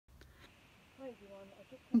everyone, I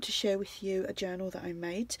just want to share with you a journal that I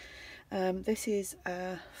made. This is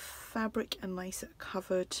a fabric and lace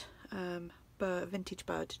covered vintage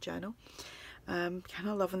bird journal. Kind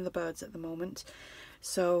of loving the birds at the moment,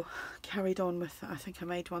 so carried on with, I think I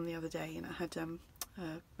made one the other day and it had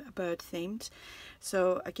a bird themed.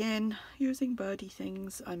 So again, using birdie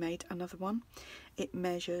things, I made another one. It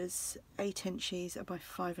measures 8 inches by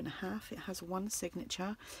 5.5. It has one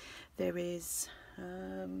signature. There is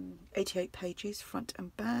 88 pages front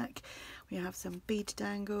and back. We have some bead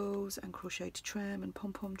dangles and crocheted trim and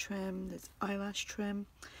pom-pom trim. There's eyelash trim.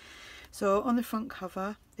 So on the front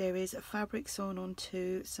cover there is a fabric sewn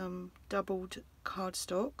onto some doubled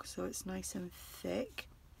cardstock, so it's nice and thick.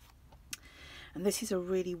 And this is a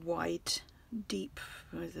really wide deep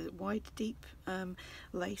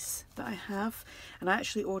lace that I have, and I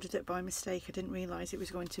actually ordered it by mistake. I didn't realise it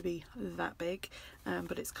was going to be that big,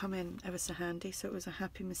 but it's come in ever so handy, so it was a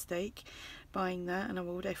happy mistake buying that, and I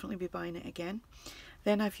will definitely be buying it again.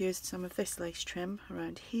 Then I've used some of this lace trim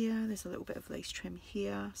around here. There's a little bit of lace trim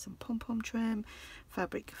here, some pom-pom trim,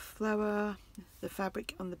 fabric flower. The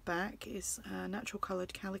fabric on the back is natural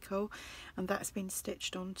coloured calico, and that's been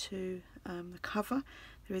stitched onto the cover.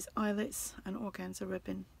 There is eyelets and organza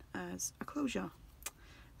ribbon as a closure.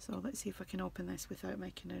 So let's see if I can open this without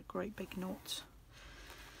making a great big knot.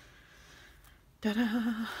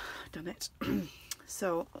 Ta-da! Done it.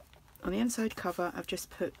 So on the inside cover I've just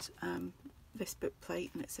put this book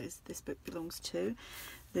plate, and it says this book belongs to.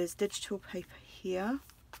 There's digital paper here,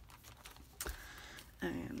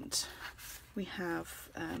 and we have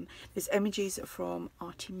there's images from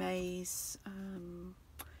ARTYmaze,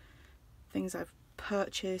 things I've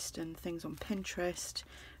purchased and things on Pinterest.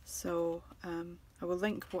 So I will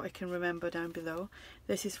link what I can remember down below.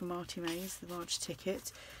 This is from ARTYmaze, the large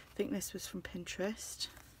ticket. I think this was from Pinterest.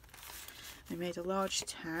 I made a large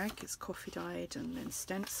tag. It's coffee dyed and then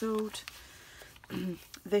stenciled.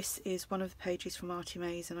 This is one of the pages from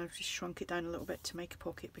ARTYmaze, and I've just shrunk it down a little bit to make a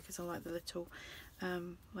pocket because I like the little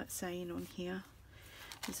like saying on here.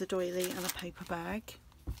 There's a doily and a paper bag,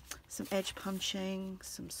 some edge punching,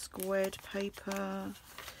 some squared paper,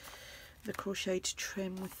 the crocheted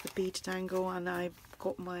trim with the bead dangle, and I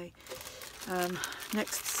got my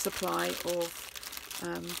next supply of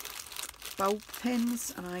bulb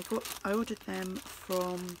pins, and I ordered them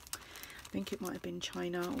from, I think it might have been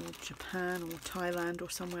China or Japan or Thailand or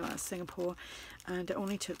somewhere like Singapore, and it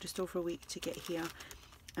only took just over a week to get here,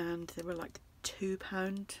 and they were like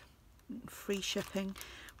 £2 free shipping,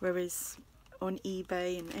 whereas on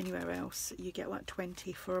eBay and anywhere else you get like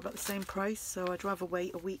 20 for about the same price. So I'd rather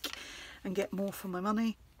wait a week and get more for my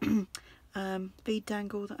money. Bead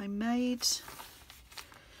dangle that I made,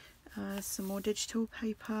 some more digital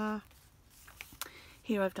paper.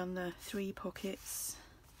 Here I've done the 3 pockets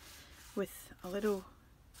with a little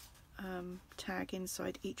tag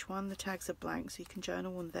inside each one. The tags are blank, so you can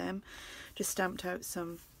journal on them. Just stamped out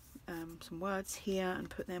some words here and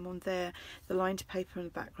put them on there. The lined paper in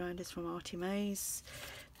the background is from ARTYmaze.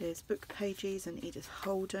 There's book pages and Edith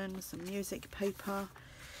Holden, some music paper.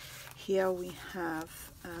 Here we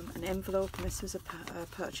have an envelope, and this was a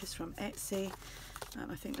purchase from Etsy,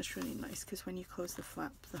 and I think that's really nice because when you close the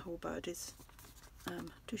flap the whole bird is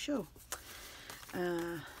to show.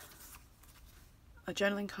 A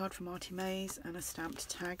journaling card from ARTYmaze and a stamped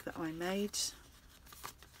tag that I made,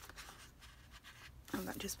 and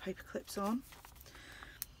that just paper clips on.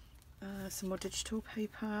 Some more digital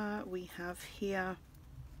paper. We have here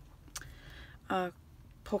a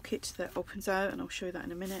pocket that opens out, and I'll show you that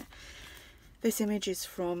in a minute. This image is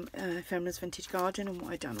from Feminine's Vintage Garden, and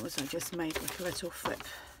what I done was I just made like a little flip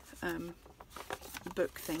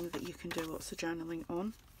book thing that you can do lots of journaling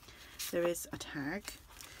on. There is a tag,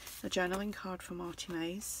 a journaling card from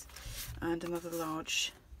ARTYmaze, and another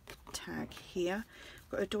large tag here.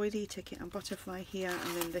 I've got a doily, ticket and butterfly here,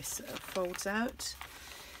 and then this folds out,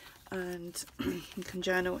 and you can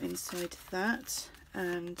journal inside that.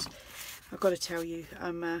 And I've got to tell you,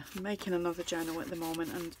 I'm making another journal at the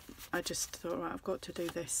moment, and I just thought, right, I've got to do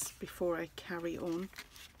this before I carry on.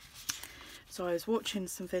 So I was watching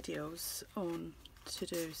some videos on to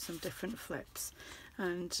do some different flips,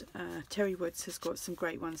 and Terry Woods has got some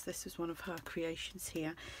great ones. This is one of her creations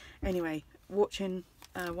here. Anyway, watching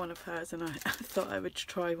one of hers, and I thought I would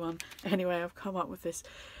try one. Anyway, I've come up with this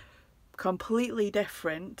completely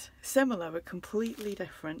different, similar but completely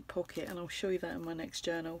different pocket, and I'll show you that in my next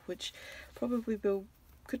journal, which probably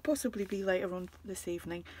could possibly be later on this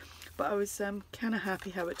evening. But I was kind of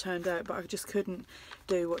happy how it turned out, but I just couldn't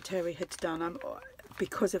do what Terry had done.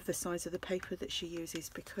 because of the size of the paper that she uses,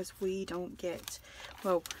 because we don't get,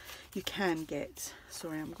 well, you can get,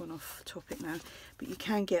 sorry I'm going off topic now, but you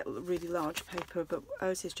can get really large paper, but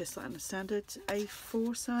ours is just like a standard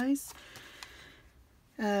A4 size.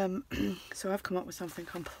 So I've come up with something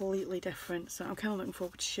completely different, so I'm kind of looking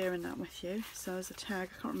forward to sharing that with you. So there's a tag,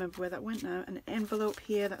 I can't remember where that went now, an envelope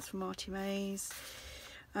here, that's from ARTYmaze,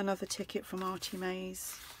 another ticket from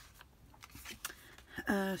ARTYmaze,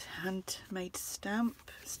 handmade stamp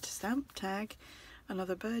tag,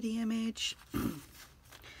 another birdie image,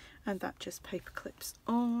 and that just paper clips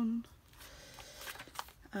on,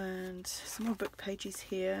 and some more book pages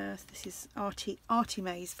here. This is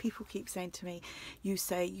ARTYmaze. People keep saying to me, you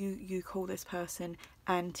call this person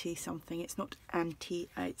Auntie something. It's not Auntie,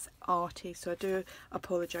 it's Arty. So I do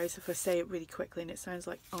apologise if I say it really quickly and it sounds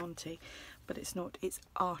like Auntie, but it's not, it's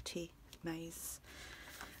ARTYmaze.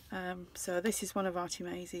 So this is one of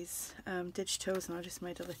ARTYmaze's digitals, and I just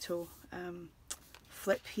made a little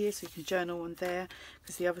flip here so you can journal on there,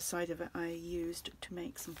 because the other side of it I used to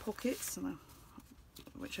make some pockets,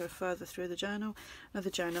 which are further through the journal. Another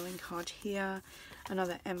journaling card here,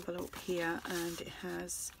 another envelope here, and it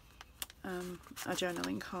has a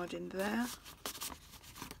journaling card in there,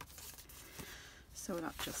 so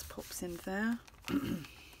that just pops in there.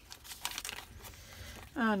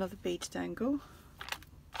 Another bead dangle,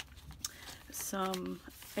 some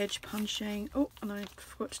edge punching. Oh, and I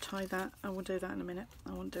forgot to tie that. I will do that in a minute.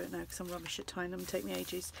 I won't do it now because I'm rubbish at tying them. It'll take me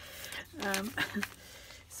ages.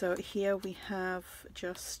 So here we have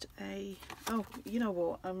just a, oh, you know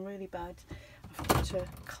what, I'm really bad. I've got to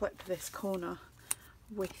clip this corner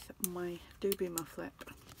with my doobie mufflet.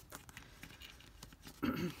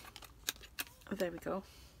 Oh, there we go.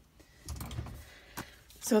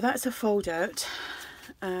 So that's a fold out,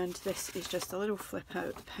 and this is just a little flip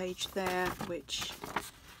out page there, which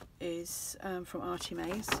is from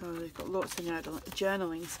ARTYmaze. So they've got lots of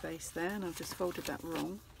journaling space there, and I've just folded that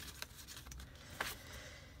wrong.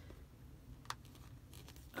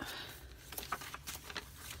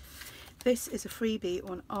 This is a freebie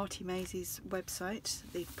on ARTYmaze's website,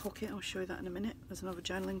 the pocket. I'll show you that in a minute. There's another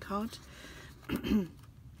journaling card.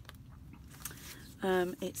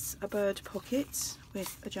 It's a bird pocket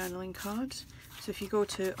with a journaling card. So if you go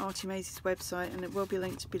to ARTYmaze's website, and it will be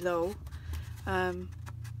linked below.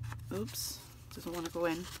 Oops, doesn't want to go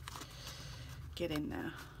in. Get in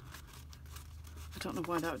there. I don't know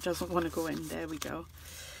why that doesn't want to go in. There we go.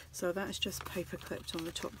 So that is just paper clipped on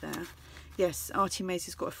the top there. Yes, ARTYmaze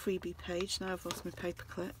has got a freebie page. Now I've lost my paper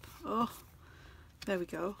clip. Oh, there we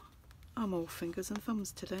go. I'm all fingers and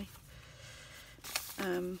thumbs today.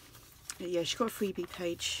 Yeah, she's got a freebie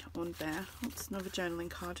page on there. Oops, another journaling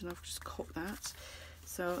card, and I've just cut that.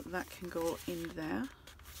 So that can go in there.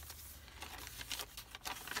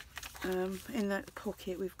 In that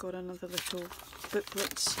pocket we've got another little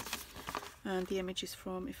booklet, and the image is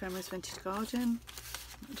from Yvonne's Vintage Garden.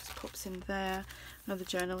 It just pops in there. Another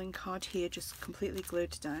journaling card here, just completely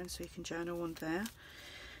glued down, so you can journal on there.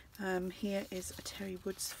 Here is a Terry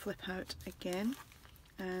Woods flip out again,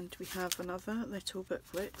 and we have another little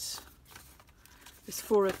booklet. There's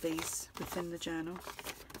 4 of these within the journal,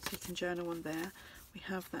 so you can journal on there. We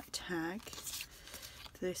have that tag,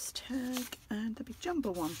 this tag, and the big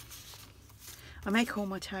jumbo one. I make all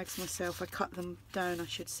my tags myself. I cut them down, I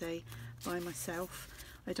should say, by myself.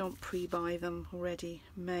 I don't pre-buy them already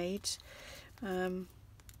made,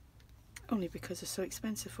 only because they're so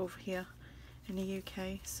expensive over here in the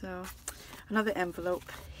UK. So another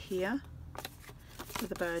envelope here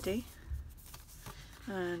with a birdie,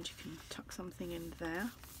 and you can tuck something in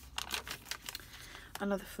there.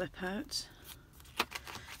 Another flip out.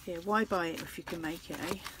 Yeah, why buy it if you can make it,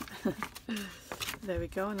 eh? There we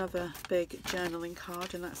go, another big journaling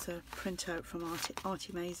card, and that's a printout from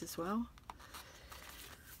ARTYmaze as well.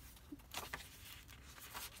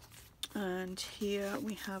 And here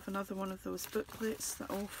we have another one of those booklets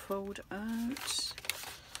that all fold out.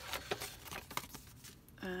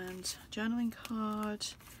 And journaling card,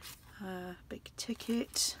 big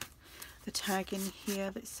ticket, the tag in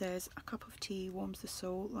here that says "A cup of tea warms the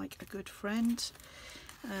soul like a good friend,"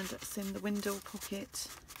 and that's in the window pocket.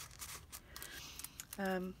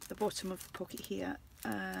 The bottom of the pocket here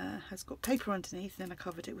has got paper underneath, then I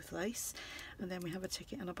covered it with lace, and then we have a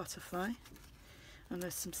ticket and a butterfly, and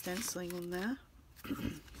there's some stenciling on there.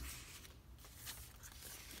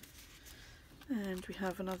 And we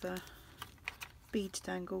have another bead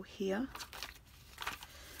dangle here,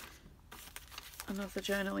 another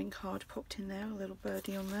journaling card popped in there, a little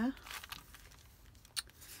birdie on there.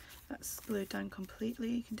 That's glued down completely.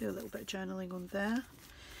 You can do a little bit of journaling on there.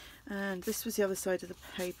 And this was the other side of the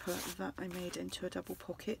paper that I made into a double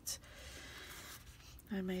pocket.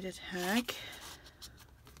 I made a tag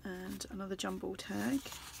and another jumbo tag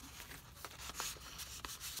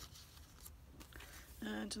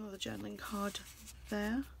and another journaling card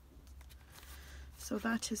there. So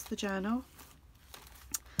that is the journal.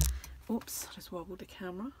 Oops, I just wobbled the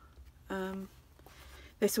camera.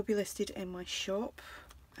 This will be listed in my shop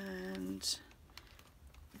and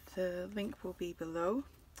the link will be below.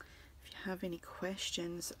 If you have any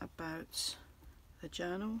questions about the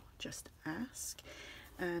journal, just ask.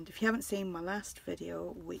 And if you haven't seen my last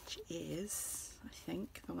video, which is, I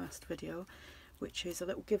think, the last video, which is a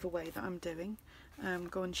little giveaway that I'm doing,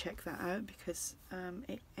 go and check that out because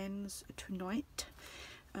it ends tonight.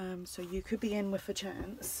 So you could be in with a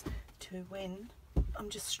chance to win. I'm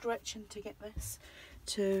just stretching to get this,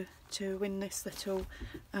 to win this little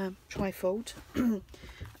trifold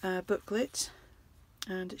booklet,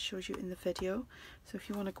 and it shows you in the video. So if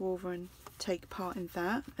you want to go over and take part in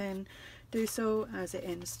that, then do so, as it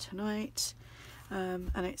ends tonight.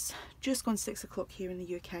 And it's just gone 6 o'clock here in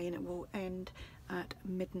the UK, and it will end at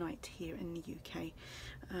midnight here in the UK.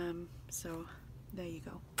 So there you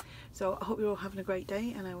go. So I hope you're all having a great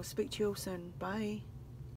day, and I will speak to you all soon. Bye.